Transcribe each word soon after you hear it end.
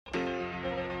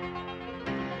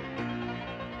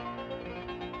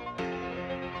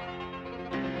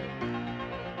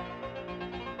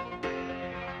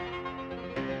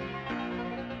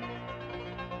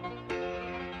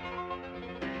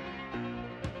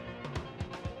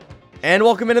And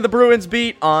welcome into the Bruins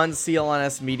beat on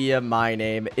CLNS Media. My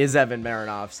name is Evan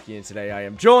Marinovsky, and today I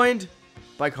am joined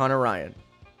by Conor Ryan.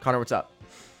 Conor, what's up?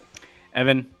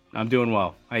 Evan, I'm doing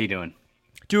well. How you doing?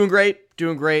 Doing great.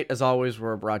 As always,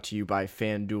 we're brought to you by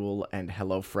FanDuel and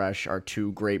HelloFresh, our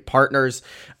two great partners.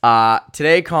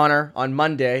 Today, Conor, on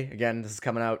Monday, again, this is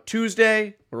coming out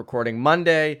Tuesday. We're recording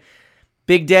Monday.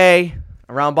 Big day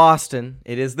around Boston.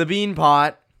 It is the Bean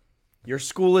Pot. Your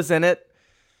school is in it.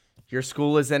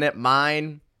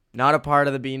 Mine, not a part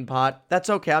of the Bean Pot. That's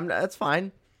okay. That's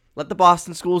fine. Let the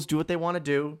Boston schools do what they want to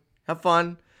do. Have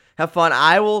fun.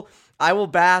 I will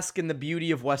bask in the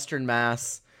beauty of Western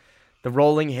Mass, the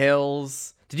rolling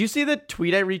hills. Did you see the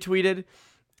tweet I retweeted?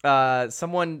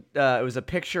 It was a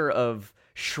picture of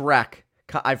Shrek.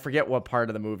 I forget what part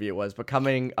of the movie it was, but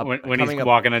coming up when he's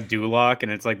walking a Duloc,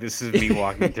 and it's like, this is me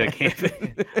walking to campus.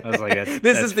 I was like,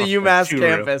 this is the UMass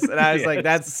campus, and I was yes. like,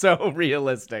 that's so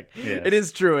realistic. Yes. It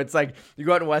is true. It's like you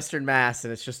go out in Western Mass,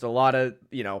 and it's just a lot of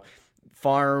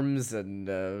farms and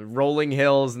rolling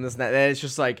hills and this and that. And it's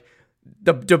just like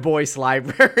the Du Bois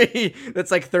Library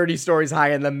that's like 30 stories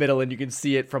high in the middle, and you can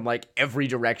see it from like every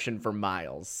direction for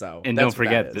miles. So and don't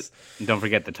forget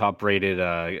the top-rated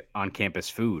on-campus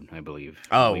food, I believe.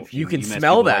 You can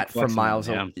smell that from miles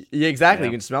away. away. Yeah, exactly.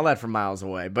 You can smell that from miles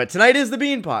away. But tonight is the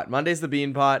Bean Pot. Monday's the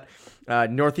Bean Pot.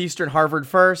 Northeastern, Harvard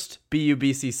first, BU,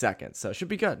 BC second. So it should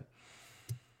be good.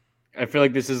 I feel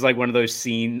like this is like one of those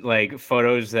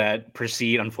photos that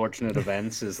precede unfortunate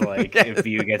events. Is like if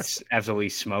BU gets absolutely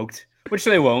smoked, which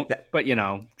they won't, but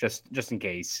just in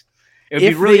case. It would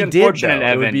be really unfortunate,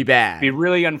 Evan. It would be bad. It'd be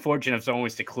really unfortunate if someone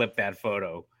was to clip that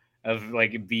photo of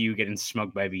like BU getting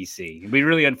smoked by BC. It'd be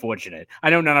really unfortunate. I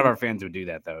know none of our fans would do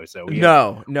that though. So we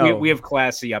have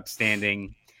classy,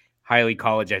 upstanding, highly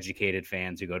college-educated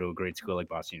fans who go to a great school like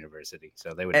Boston University,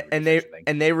 so they would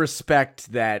they respect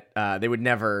that they would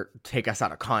never take us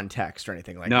out of context or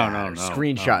anything like that. No,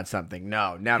 screenshot something.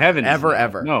 No, never,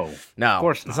 ever. No, of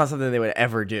course not. It's not something they would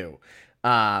ever do.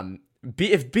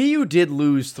 If BU did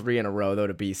lose 3 in a row though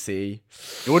to BC,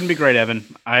 it wouldn't be great, Evan.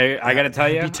 I got to tell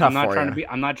you, I'm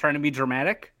not trying to be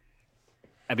dramatic.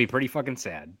 I'd be pretty fucking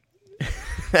sad.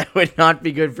 That would not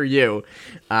be good for you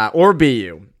or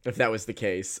BU if that was the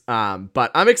case.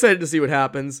 But I'm excited to see what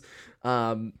happens.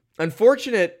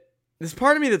 Unfortunate, there's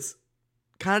part of me that's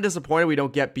kind of disappointed we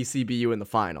don't get BCBU in the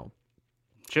final.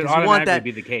 Should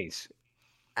automatically be the case.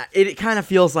 It kind of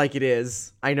feels like it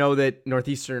is. I know that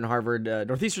Northeastern and Harvard,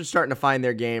 Northeastern's starting to find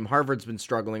their game. Harvard's been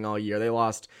struggling all year. They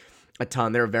lost a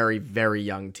ton. They're a very, very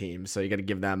young team, so you got to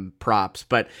give them props.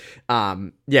 But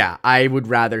I would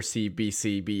rather see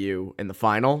BCBU in the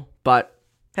final. But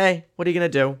hey, what are you gonna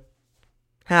do?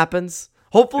 Happens.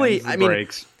 Hopefully,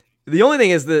 the only thing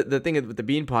is the thing with the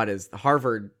Bean Pot is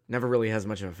Harvard never really has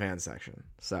much of a fan section.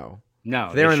 So no,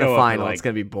 if they're in the final, it's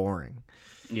gonna be boring.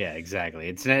 Yeah, exactly.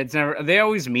 It's never. They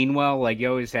always mean well. Like you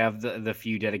always have the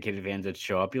few dedicated fans that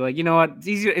show up. You're like, you know what? It's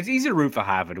easy to root for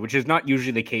Harvard, which is not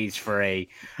usually the case for a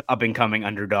up and coming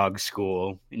underdog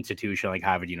school institution like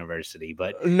Harvard University.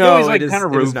 But you always kind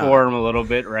of root for them a little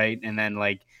bit, right? And then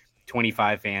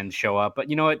 25 fans show up, but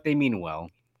you know what? They mean well.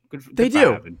 They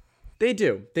do.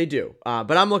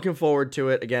 But I'm looking forward to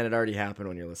it. Again, it already happened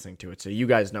when you're listening to it, so you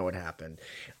guys know what happened.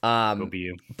 Go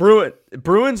BU.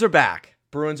 Bruins are back.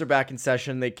 Bruins are back in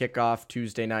session. They kick off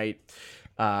Tuesday night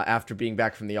after being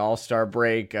back from the All-Star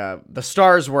break. The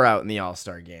stars were out in the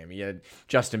All-Star game. You had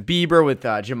Justin Bieber with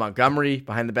Jim Montgomery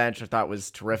behind the bench. I thought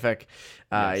was terrific.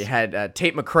 Yes. You had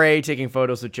Tate McRae taking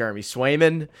photos with Jeremy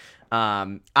Swayman.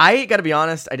 I got to be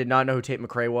honest, I did not know who Tate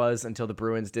McRae was until the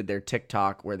Bruins did their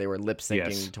TikTok where they were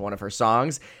lip-syncing to one of her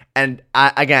songs. And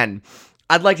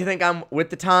I'd like to think I'm with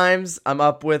the times. I'm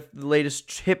up with the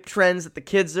latest hip trends that the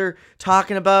kids are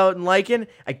talking about and liking.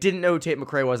 I didn't know who Tate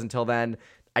McRae was until then.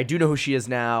 I do know who she is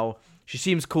now. She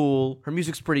seems cool. Her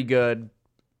music's pretty good.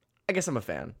 I guess I'm a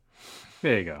fan.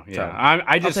 There you go. Yeah, so,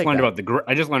 I just learned about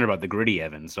the gritty,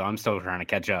 Evan. So I'm still trying to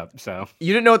catch up. So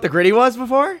you didn't know what the gritty was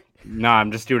before? No,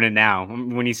 I'm just doing it now.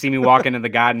 When you see me walk into the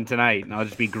garden tonight, I'll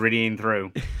just be grittying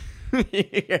through.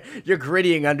 You're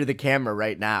grittying under the camera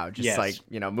right now, just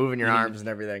moving your arms and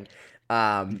everything.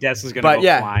 Desk is gonna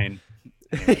go flying.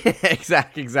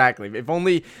 Exactly. If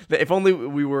only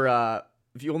we were.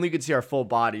 If you only could see our full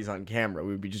bodies on camera,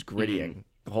 we would be just grittying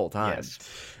the whole time. Yes.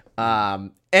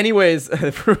 Anyways,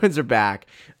 the Bruins are back,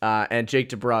 and Jake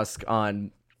DeBrusk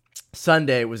on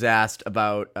Sunday was asked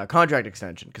about a contract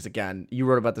extension because, again, you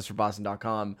wrote about this for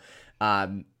Boston.com.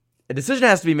 A decision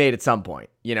has to be made at some point.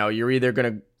 You're either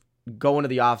going to go into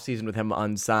the offseason with him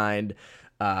unsigned,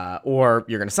 or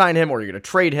you're going to sign him, or you're going to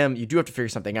trade him. You do have to figure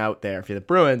something out there if you're the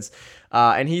Bruins.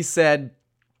 And he said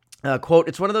Quote,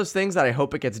 it's one of those things that I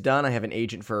hope it gets done. I have an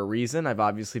agent for a reason. I've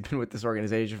obviously been with this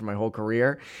organization for my whole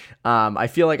career. I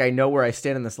feel like I know where I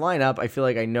stand in this lineup. I feel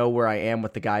like I know where I am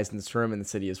with the guys in this room in the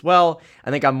city as well.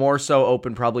 I think I'm more so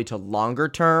open probably to longer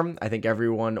term. I think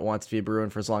everyone wants to be a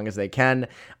Bruin for as long as they can.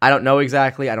 I don't know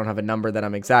exactly. I don't have a number that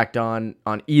I'm exact on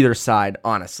either side,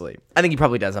 honestly. I think he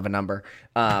probably does have a number,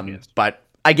 Yes. but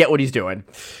I get what he's doing.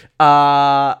 Where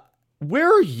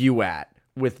are you at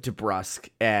with DeBrusk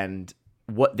and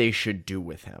what they should do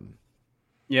with him?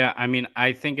 Yeah, I mean,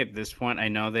 I think at this point, I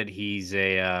know that he's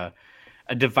a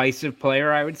divisive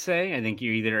player. I would say. I think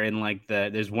you're either in like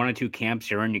there's one or two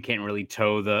camps you're in. You can't really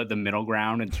toe the middle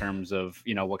ground in terms of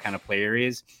what kind of player he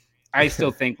is. I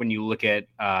still think when you look at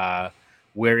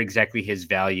where exactly his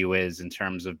value is in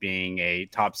terms of being a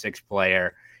top 6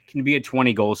 player, can be a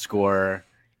 20 goal scorer,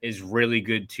 is really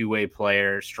good 2-way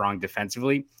player, strong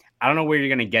defensively. I don't know where you're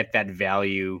going to get that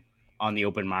value on the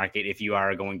open market if you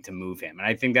are going to move him. And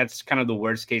I think that's kind of the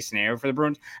worst case scenario for the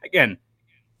Bruins. Again,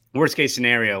 worst case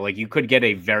scenario, like you could get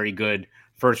a very good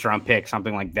first round pick,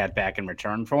 something like that back in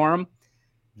return for him.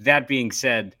 That being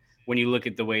said, when you look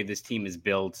at the way this team is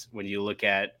built, when you look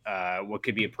at what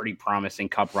could be a pretty promising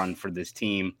cup run for this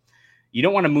team, you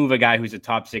don't want to move a guy who's a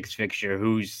top 6 fixture,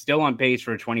 who's still on pace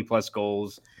for 20 plus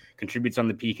goals, contributes on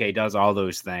the PK, does all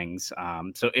those things.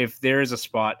 So if there is a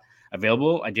spot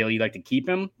available, ideally you'd like to keep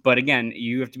him. But again,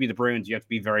 you have to be the Bruins. You have to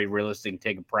be very realistic and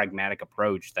take a pragmatic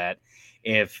approach that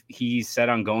if he's set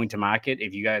on going to market,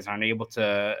 if you guys aren't able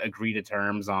to agree to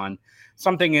terms on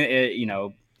something,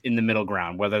 in the middle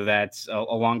ground, whether that's a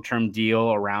long-term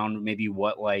deal around maybe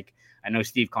what, like, I know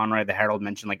Steve Conrad, the Herald,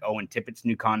 mentioned like Owen Tippett's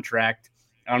new contract.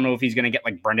 I don't know if he's going to get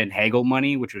like Brendan Hagel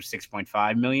money, which was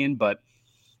 $6.5 million, but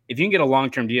if you can get a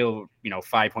long-term deal,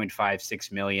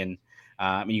 $5.56 million,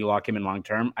 and you lock him in long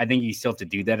term, I think you still have to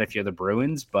do that if you're the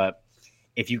Bruins. But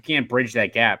if you can't bridge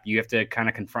that gap, you have to kind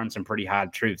of confront some pretty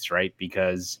hard truths, right?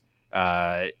 Because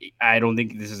I don't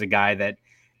think this is a guy that,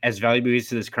 as valuable as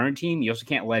to this current team, you also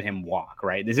can't let him walk,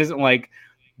 right? This isn't like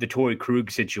the Torrey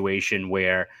Krug situation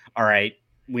where, all right,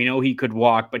 we know he could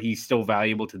walk, but he's still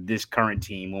valuable to this current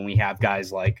team when we have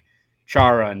guys like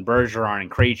Chara and Bergeron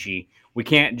and Krejci. We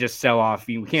can't just sell off.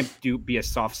 We can't be a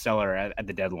soft seller at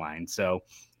the deadline. So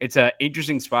it's an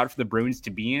interesting spot for the Bruins to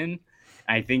be in.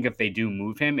 I think if they do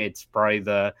move him, it's probably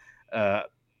the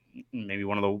maybe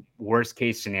one of the worst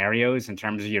case scenarios in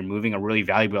terms of you're moving a really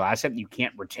valuable asset that you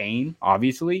can't retain,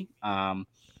 obviously. But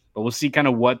we'll see kind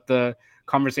of what the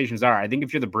conversations are. I think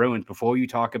if you're the Bruins, before you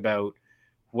talk about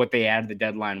what they add to the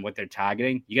deadline, what they're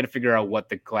targeting, you got to figure out what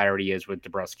the clarity is with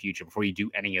DeBrusk's future before you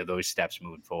do any of those steps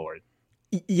moving forward.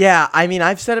 Yeah, I mean,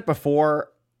 I've said it before,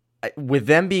 with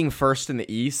them being first in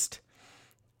the East,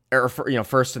 or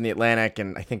first in the Atlantic,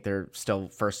 and I think they're still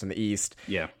first in the East.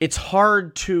 Yeah, it's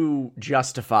hard to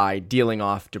justify dealing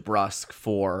off DeBrusk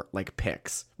for like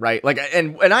picks, right? Like,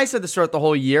 and I said this throughout the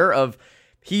whole year of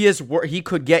he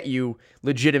could get you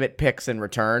legitimate picks in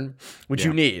return, which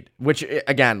you need. Which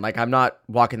again, like, I'm not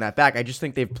walking that back. I just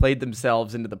think they've played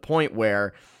themselves into the point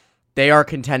where they are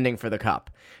contending for the cup.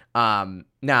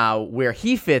 Now, where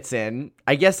he fits in,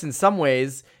 I guess in some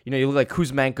ways, you look like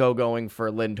Kuzmenko going for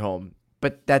Lindholm,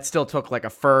 but that still took like a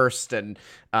first and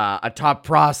a top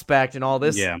prospect and all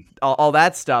this, all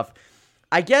that stuff.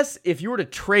 I guess if you were to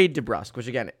trade DeBrusk, which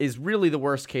again is really the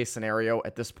worst case scenario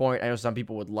at this point, I know some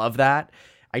people would love that.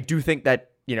 I do think that,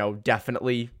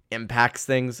 definitely impacts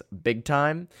things big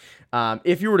time.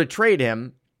 If you were to trade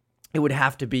him, it would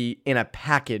have to be in a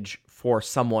package for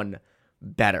someone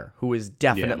better, who is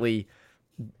definitely,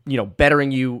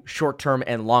 bettering you short-term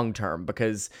and long-term,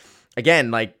 because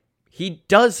again, like, he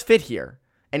does fit here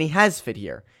and he has fit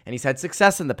here and he's had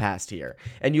success in the past here.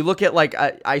 And you look at, like,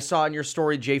 I saw in your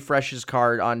story, Jay Fresh's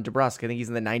card on DeBrusk. I think he's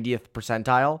in the 90th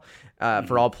percentile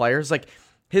for all players. Like,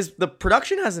 the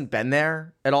production hasn't been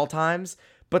there at all times,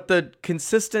 but the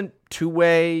consistent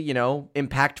two-way,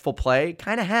 impactful play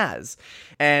kind of has.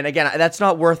 And again, that's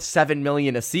not worth $7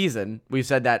 million a season. We've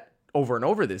said that over and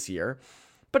over this year.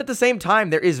 But at the same time,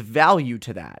 there is value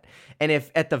to that. And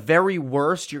if at the very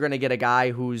worst, you're going to get a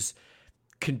guy who's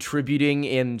contributing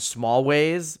in small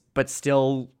ways, but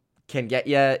still can get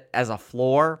you as a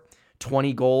floor,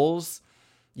 20 goals,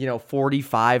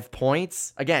 45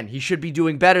 points. Again, he should be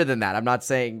doing better than that. I'm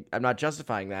not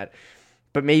justifying that.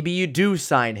 But maybe you do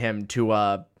sign him to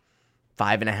a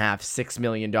 $5.5, $6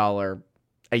 million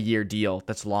a year deal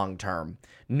that's long-term,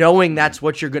 knowing that's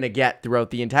what you're going to get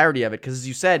throughout the entirety of it. Because as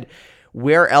you said,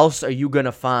 where else are you going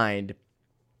to find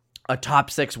a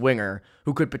top 6 winger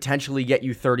who could potentially get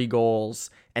you 30 goals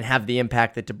and have the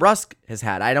impact that DeBrusk has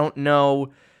had? I don't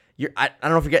know. I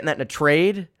don't know if you're getting that in a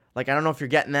trade. Like, I don't know if you're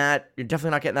getting that. You're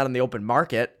definitely not getting that on the open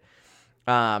market.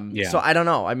 Yeah. So I don't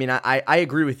know. I mean, I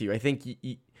agree with you. I think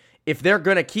if they're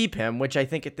going to keep him, which I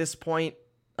think at this point,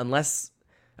 unless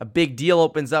a big deal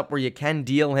opens up where you can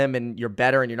deal him and you're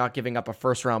better and you're not giving up a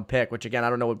first round pick, which again, I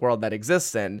don't know what world that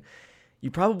exists in,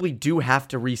 you probably do have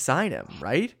to re-sign him,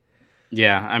 right?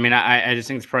 Yeah, I mean, I just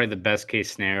think it's probably the best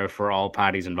case scenario for all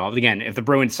parties involved. Again, if the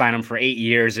Bruins sign him for 8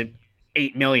 years at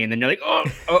 $8 million, then you're like, oh,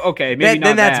 okay, maybe then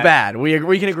not that's that. bad.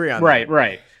 We can agree on that.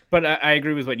 Right. But I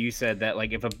agree with what you said that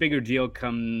like if a bigger deal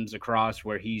comes across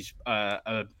where he's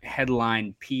a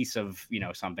headline piece of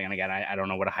something, and again I don't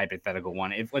know what a hypothetical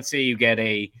one. If let's say you get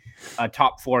a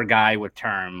top 4 guy with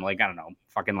term, like I don't know,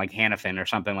 fucking like Hannafin or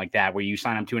something like that, where you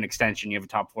sign him to an extension, you have a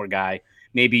top 4 guy.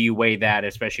 Maybe you weigh that,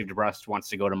 especially if DeBrusk wants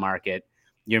to go to market.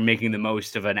 You're making the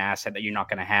most of an asset that you're not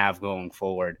going to have going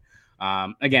forward.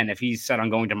 Again, if he's set on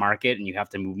going to market and you have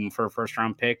to move him for a first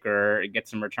round pick or get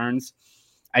some returns,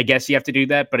 I guess you have to do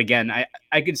that. But again,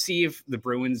 I could see if the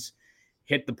Bruins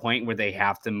hit the point where they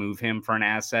have to move him for an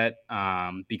asset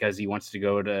because he wants to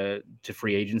go to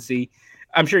free agency.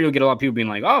 I'm sure you'll get a lot of people being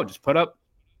like, oh, just put up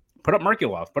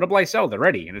Merkulov, put up Lysell, they're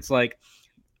ready. And it's like,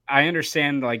 I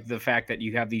understand like the fact that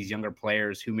you have these younger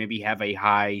players who maybe have a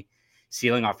high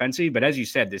ceiling offensively, but as you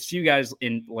said, there's few guys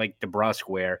in like DeBrusk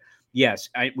where yes,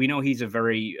 we know he's a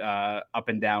very up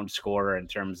and down scorer in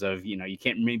terms of, you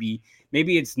can't maybe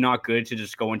it's not good to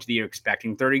just go into the year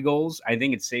expecting 30 goals. I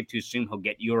think it's safe to assume he'll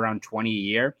get you around 20 a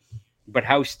year, but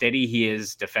how steady he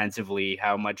is defensively,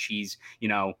 how much he's,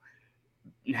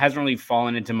 hasn't really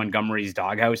fallen into Montgomery's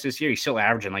doghouse this year. He's still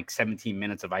averaging like 17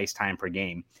 minutes of ice time per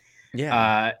game.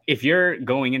 Yeah. If you're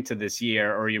going into this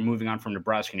year or you're moving on from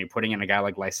DeBrusk and you're putting in a guy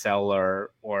like Lysell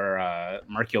or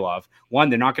Merkulov, one,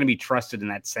 they're not going to be trusted in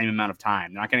that same amount of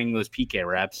time. They're not getting those PK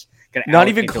reps. Not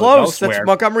even close. That's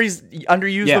Montgomery's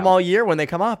underused them all year when they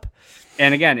come up.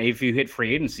 And again, if you hit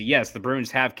free agency, yes, the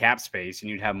Bruins have cap space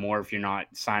and you'd have more if you're not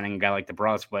signing a guy like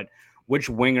DeBrusk, but which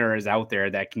winger is out there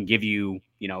that can give you,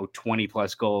 20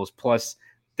 plus goals plus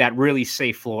that really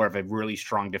safe floor of a really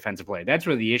strong defensive player? That's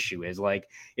where the issue is. Like,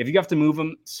 if you have to move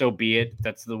him, so be it.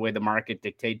 That's the way the market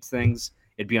dictates things.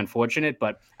 It'd be unfortunate,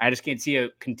 but I just can't see a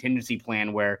contingency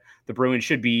plan where the Bruins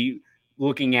should be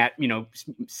looking at,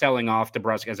 selling off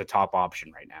DeBrusk as a top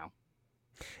option right now.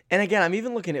 And again, I'm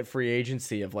even looking at free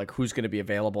agency of like who's going to be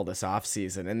available this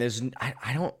offseason. And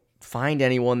I don't find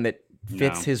anyone that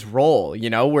fits his role,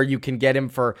 where you can get him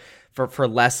for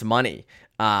less money.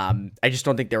 I just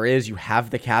don't think there is. You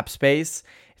have the cap space.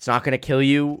 It's not going to kill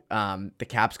you. The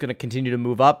cap's going to continue to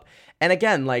move up. And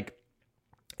again, like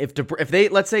if they,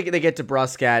 let's say they get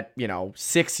DeBrusk at,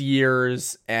 6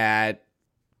 years at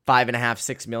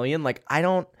 $5.5-6 million, like I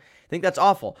don't think that's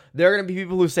awful. There are going to be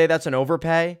people who say that's an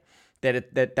overpay,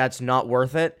 that's not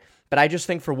worth it. But I just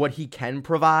think for what he can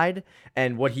provide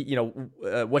and what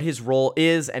what his role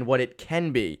is and what it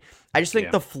can be, I just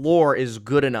think the floor is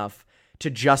good enough to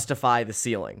justify the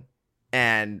ceiling.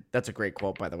 And that's a great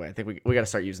quote, by the way. I think we got to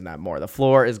start using that more. The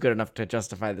floor is good enough to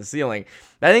justify the ceiling.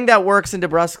 I think that works in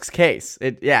DeBrusk's case.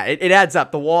 It adds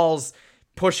up. The walls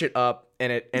push it up,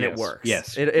 and it works.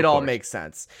 Yes, it all makes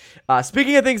sense.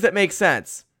 Speaking of things that make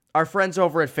sense, our friends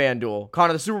over at FanDuel,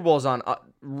 Conor, the Super Bowl is on.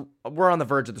 We're on the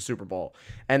verge of the Super Bowl,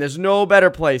 and there's no better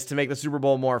place to make the Super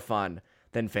Bowl more fun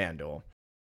than FanDuel.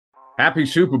 Happy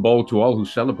Super Bowl to all who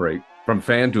celebrate from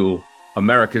FanDuel,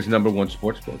 America's #1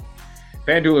 sportsbook.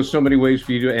 FanDuel has so many ways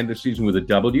for you to end the season with a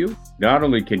W. Not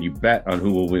only can you bet on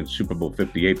who will win Super Bowl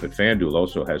 58, but FanDuel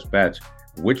also has bets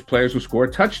which players will score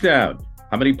a touchdown,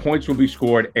 how many points will be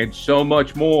scored, and so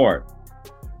much more.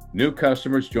 New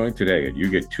customers join today, and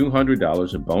you get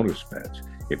 $200 in bonus bets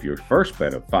if your first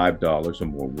bet of $5 or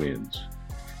more wins.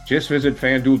 Just visit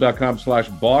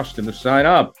FanDuel.com/Boston to sign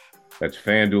up. That's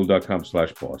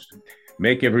FanDuel.com/Boston.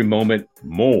 Make every moment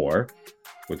more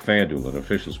with FanDuel, an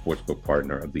official sportsbook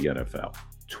partner of the NFL.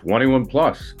 21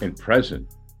 plus and present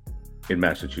in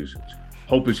Massachusetts.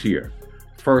 Hope is here.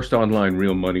 First online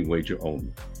real money wager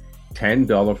only.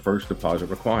 $10 first deposit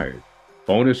required.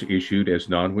 Bonus issued as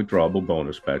non-withdrawable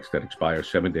bonus bets that expire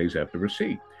 7 days after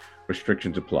receipt.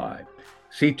 Restrictions apply.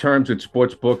 See terms at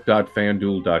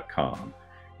sportsbook.fanduel.com.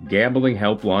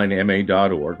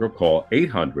 GamblingHelplineMA.org or call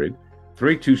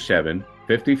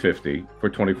 800-327-5050 for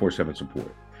 24/7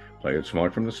 support. Play it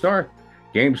smart from the start.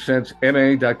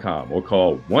 GameSenseMA.com or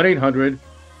call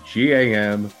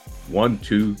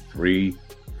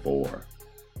 1-800-GAM-1234.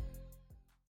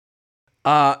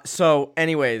 So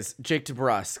anyways, Jake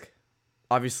DeBrusk,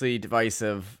 obviously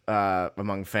divisive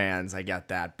among fans. I get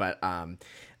that, but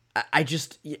I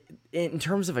just, in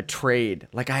terms of a trade,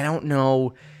 like I don't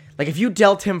know, like if you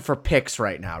dealt him for picks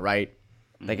right now, right?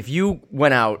 Like if you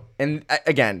went out and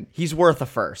again, he's worth a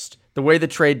first. The way the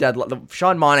trade deadline,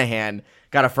 Sean Monahan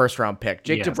got a first round pick.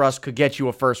 Jake DeBrusk could get you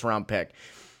a first round pick.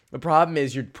 The problem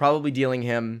is you're probably dealing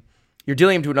him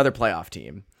to another playoff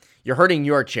team. You're hurting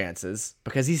your chances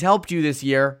because he's helped you this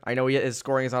year. I know his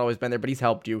scoring has not always been there, but he's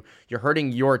helped you. You're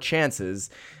hurting your chances.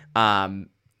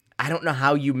 I don't know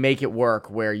how you make it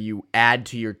work where you add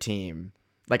to your team.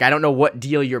 Like, I don't know what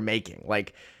deal you're making.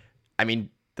 Like, I mean,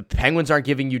 the Penguins aren't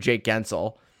giving you Jake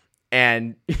Gensel,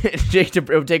 and it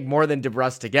would take more than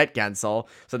DeBrusk to get Gensel,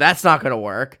 so that's not going to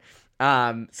work.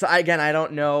 So again, I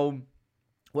don't know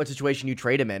what situation you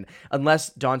trade him in, unless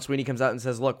Don Sweeney comes out and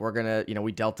says, look, we're going to,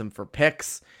 we dealt him for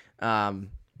picks.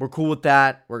 We're cool with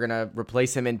that. We're going to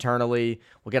replace him internally.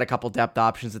 We'll get a couple depth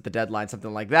options at the deadline,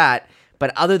 something like that.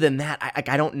 But other than that,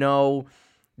 I don't know.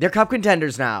 They're cup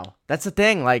contenders now. That's the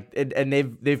thing. Like, and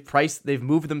they've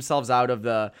moved themselves out of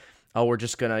the, we're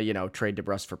just going to, trade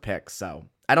DeBrusk for picks. So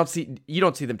you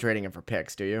don't see them trading him for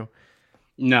picks, do you?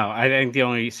 No, I think the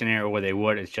only scenario where they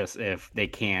would is just if they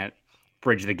can't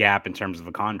bridge the gap in terms of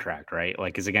a contract, right?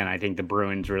 Like, because again, I think the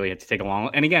Bruins really have to take a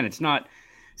long, and again, it's not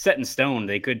set in stone.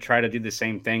 They could try to do the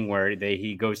same thing where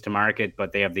he goes to market,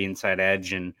 but they have the inside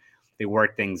edge and they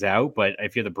work things out. But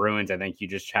if you're the Bruins, I think you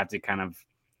just have to kind of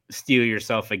steel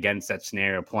yourself against that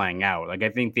scenario playing out. Like, I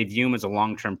think they view him as a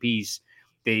long-term piece.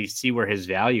 They see where his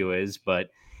value is, but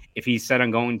if he's set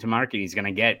on going to market, he's going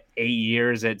to get 8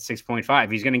 years at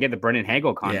 6.5. He's going to get the Brendan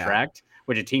Hagel contract,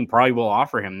 which a team probably will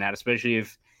offer him that, especially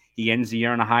if he ends the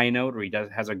year on a high note or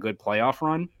has a good playoff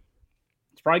run.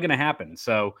 It's probably going to happen.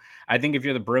 So I think if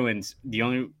you're the Bruins, the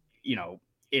only,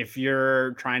 if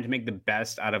you're trying to make the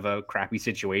best out of a crappy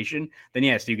situation, then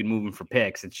yes, you can move him for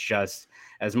picks. It's just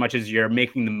as much as you're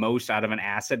making the most out of an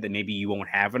asset that maybe you won't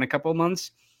have in a couple of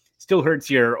months, still hurts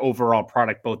your overall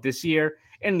product both this year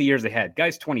and the years ahead.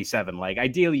 Guy's 27. Like,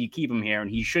 ideally, you keep him here, and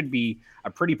he should be a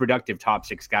pretty productive top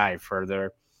 6 guy for the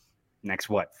next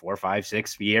 4, 5,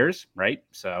 6 years, right?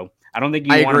 So I don't think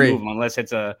you want to move him unless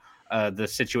it's the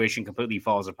situation completely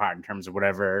falls apart in terms of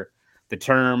whatever the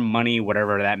term, money,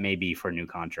 whatever that may be for a new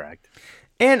contract.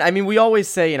 And I mean, we always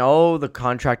say, the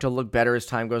contract will look better as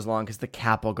time goes along because the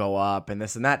cap will go up and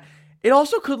this and that. It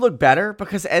also could look better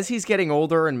because as he's getting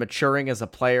older and maturing as a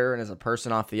player and as a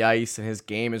person off the ice and his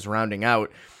game is rounding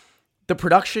out, the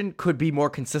production could be more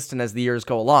consistent as the years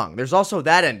go along. There's also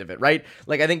that end of it, right?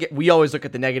 Like, I think we always look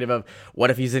at the negative of what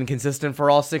if he's inconsistent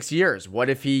for all 6 years? What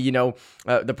if he,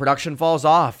 the production falls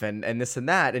off and this and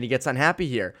that and he gets unhappy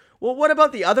here? Well, what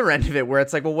about the other end of it where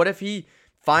it's like, well, what if he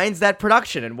finds that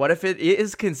production, and what if it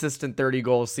is consistent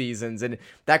 30-goal seasons and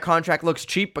that contract looks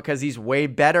cheap because he's way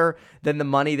better than the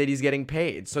money that he's getting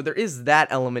paid? So there is that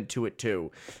element to it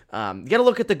too. You got to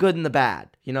look at the good and the bad.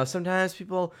 Sometimes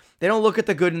people, they don't look at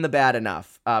the good and the bad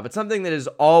enough, but something that is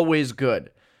always good,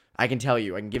 I can tell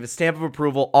you, I can give a stamp of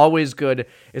approval, always good,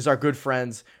 is our good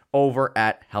friends over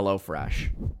at HelloFresh.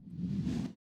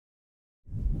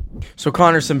 So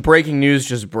Conor, some breaking news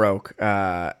just broke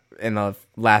in the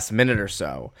last minute or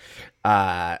so.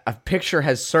 A picture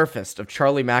has surfaced of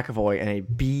Charlie McAvoy in a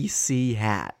BC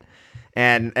hat,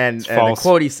 and the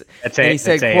quote he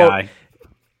said, quote,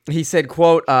 he said,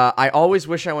 quote, I always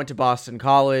wish I went to Boston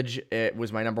College. It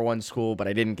was my number one school, but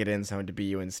I didn't get in, so I went to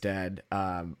BU instead.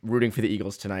 Rooting for the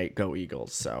Eagles tonight. Go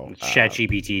Eagles. So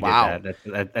ChatGPT did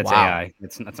that. That's wow. AI.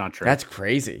 That's not true. That's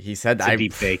crazy. He said that.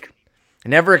 Deep fake. I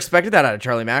never expected that out of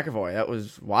Charlie McAvoy. That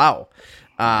was wow.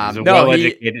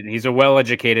 He's a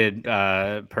well-educated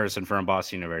person from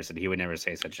Boston University. He would never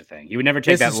say such a thing. He would never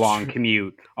take that long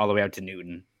commute all the way out to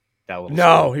Newton.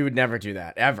 No, he would never do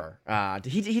that, ever.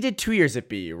 He did 2 years at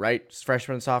BU, right?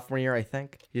 Freshman and sophomore year, I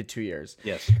think. He did 2 years.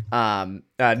 Yes.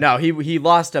 No, he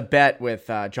lost a bet with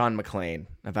John McClain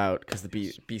because the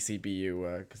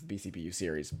BCBU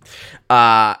series.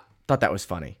 Thought that was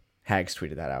funny. Hags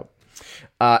tweeted that out.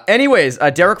 Anyways,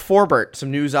 Derek Forbort,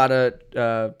 some news out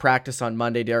of practice on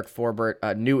Monday. Derek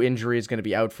Forbort, new injury, is going to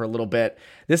be out for a little bit.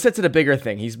 This sets it a bigger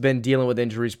thing. He's been dealing with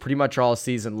injuries pretty much all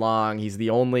season long. He's the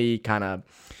only kind of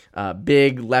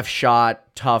big left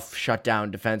shot, tough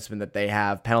shutdown defenseman that they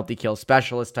have, penalty kill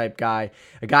specialist type guy,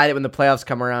 a guy that when the playoffs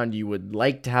come around, you would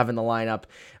like to have in the lineup.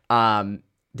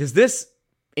 Does this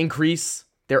increase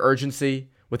their urgency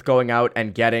with going out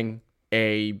and getting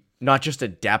not just a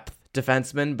depth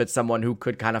defenseman, but someone who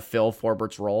could kind of fill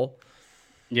Forbort's role?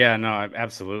 Yeah, no,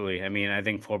 absolutely. I mean, I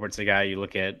think Forbort's a guy you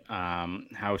look at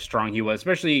how strong he was,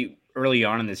 especially early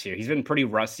on in this year. He's been pretty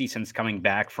rusty since coming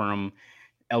back from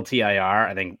LTIR.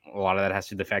 I think a lot of that has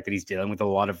to do with the fact that he's dealing with a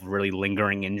lot of really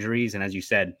lingering injuries. And as you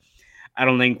said, I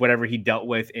don't think whatever he dealt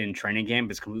with in training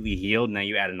camp is completely healed. Now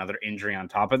you add another injury on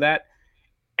top of that.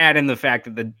 add in the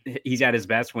fact that he's at his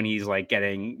best when he's like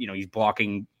getting, he's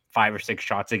blocking 5 or 6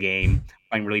 shots a game,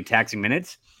 playing really taxing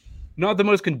minutes. Not the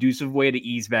most conducive way to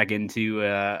ease back into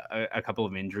a couple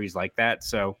of injuries like that.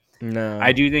 So No.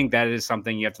 I do think that is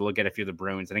something you have to look at if you're the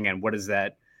Bruins. And again, what does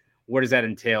that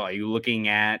entail? Are you looking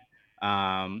at,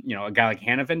 a guy like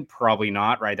Hanifin? Probably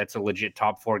not, right? That's a legit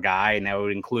top 4 guy. And that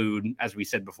would include, as we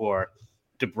said before,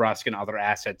 DeBrusk and other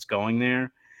assets going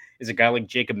there. Is a guy like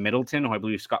Jacob Middleton, who I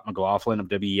believe Scott McLaughlin of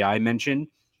WEI mentioned.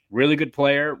 Really good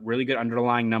player, really good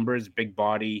underlying numbers, big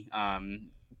body,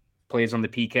 plays on the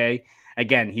PK.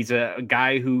 Again, he's a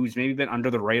guy who's maybe been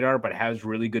under the radar, but has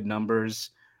really good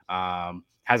numbers,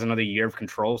 has another year of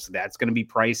control. So that's going to be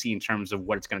pricey in terms of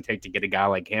what it's going to take to get a guy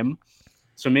like him.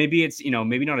 So maybe it's,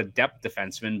 maybe not a depth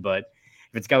defenseman, but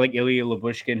if it's a guy like Ilya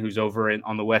Labushkin, who's over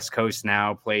on the West Coast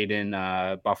now, played in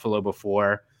Buffalo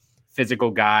before,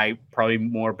 physical guy, probably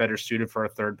better suited for a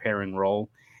third pairing role.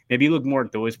 Maybe look more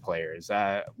at those players.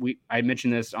 I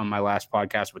mentioned this on my last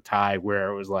podcast with Ty, where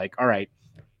it was like, all right,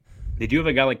 they do have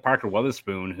a guy like Parker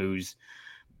Weatherspoon who's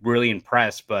really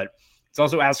impressed, but it's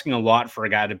also asking a lot for a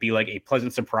guy to be like a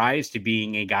pleasant surprise to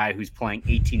being a guy who's playing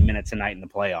 18 minutes a night in the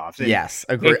playoffs. And yes,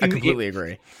 agree. I completely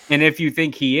agree. And if you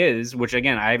think he is, which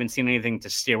again, I haven't seen anything to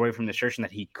steer away from the assertion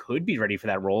that he could be ready for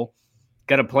that role,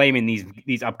 got to play him in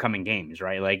these upcoming games,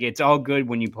 right? Like it's all good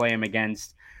when you play him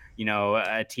against,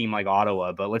 a team like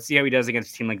Ottawa, but let's see how he does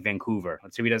against a team like Vancouver.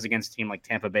 Let's see how he does against a team like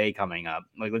Tampa Bay coming up.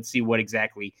 Like, let's see what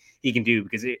exactly he can do,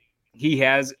 because he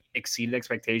has exceeded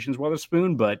expectations,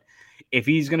 Weatherspoon, but if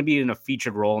he's going to be in a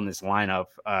featured role in this lineup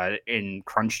in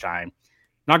crunch time,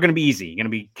 not going to be easy. You're going to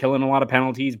be killing a lot of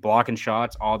penalties, blocking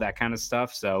shots, all that kind of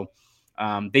stuff. So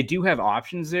they do have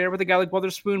options there with a guy like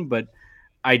Weatherspoon, but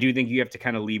I do think you have to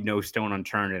kind of leave no stone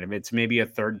unturned. And if it's maybe a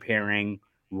third pairing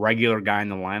regular guy in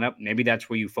the lineup, maybe that's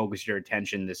where you focus your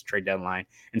attention this trade deadline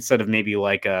instead of maybe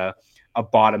like a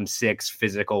bottom 6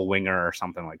 physical winger or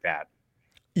something like that.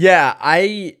 Yeah,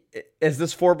 as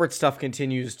this Forbort stuff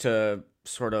continues to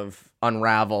sort of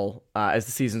unravel as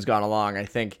the season's gone along, I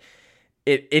think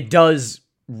it does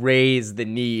raise the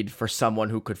need for someone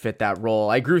who could fit that role.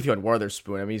 I agree with you on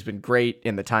Weatherspoon. I mean, he's been great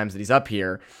in the times that he's up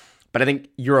here, but I think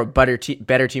you're a better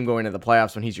team going into the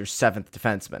playoffs when he's your 7th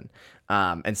defenseman.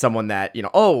 And someone that,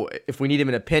 if we need him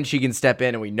in a pinch, he can step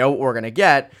in and we know what we're going to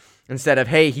get, instead of,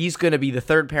 hey, he's going to be the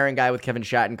third pairing guy with Kevin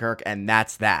Shattenkirk, and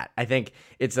that's that. I think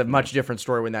it's a much different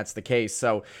story when that's the case.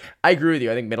 So I agree with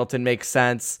you. I think Middleton makes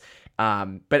sense.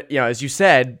 But, as you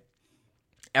said,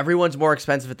 everyone's more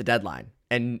expensive at the deadline.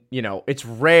 And, it's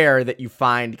rare that you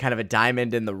find kind of a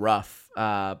diamond in the rough,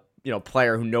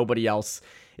 player who nobody else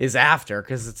is after,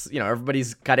 because it's,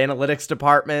 everybody's got analytics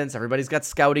departments, everybody's got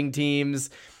scouting teams,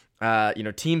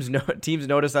 teams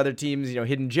notice other teams,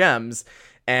 hidden gems,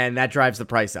 and that drives the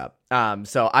price up.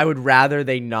 So I would rather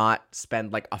they not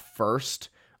spend like a first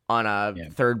on a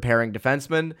third pairing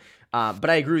defenseman. But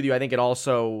I agree with you. I think it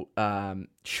also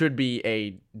should be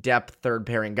a depth third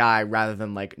pairing guy rather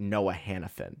than like Noah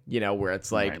Hanifin, where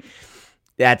it's like,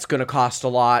 that's going to cost a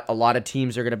lot. A lot of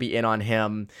teams are going to be in on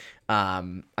him.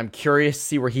 I'm curious to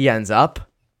see where he ends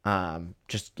up.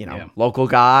 Local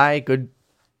guy, good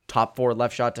top 4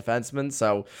 left shot defenseman.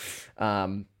 So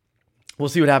we'll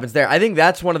see what happens there. I think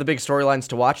that's one of the big storylines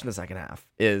to watch in the second half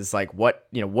is like what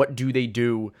do they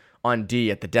do on D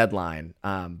at the deadline?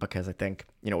 Because I think,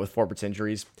 with Forbort's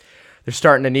injuries, they're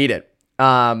starting to need it.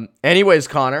 Anyways,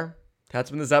 Connor, that's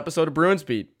been this episode of Bruins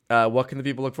Beat. What can the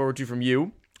people look forward to from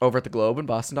you over at the Globe and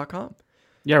Boston.com?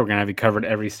 Yeah, we're going to have you covered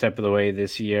every step of the way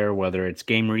this year, whether it's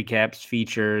game recaps,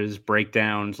 features,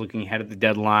 breakdowns, looking ahead at the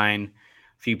deadline,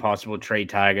 a few possible trade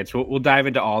targets. We'll dive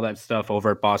into all that stuff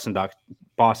over at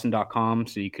Boston.com,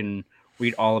 so you can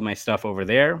read all of my stuff over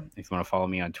there. If you want to follow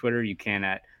me on Twitter, you can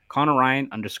at Conor Ryan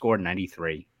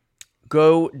 _93.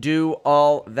 Go do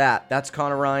all that. That's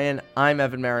Conor Ryan. I'm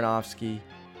Evan Marinovsky.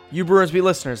 You Bruins Beat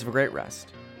listeners, have a great rest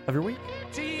of your week.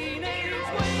 Teenage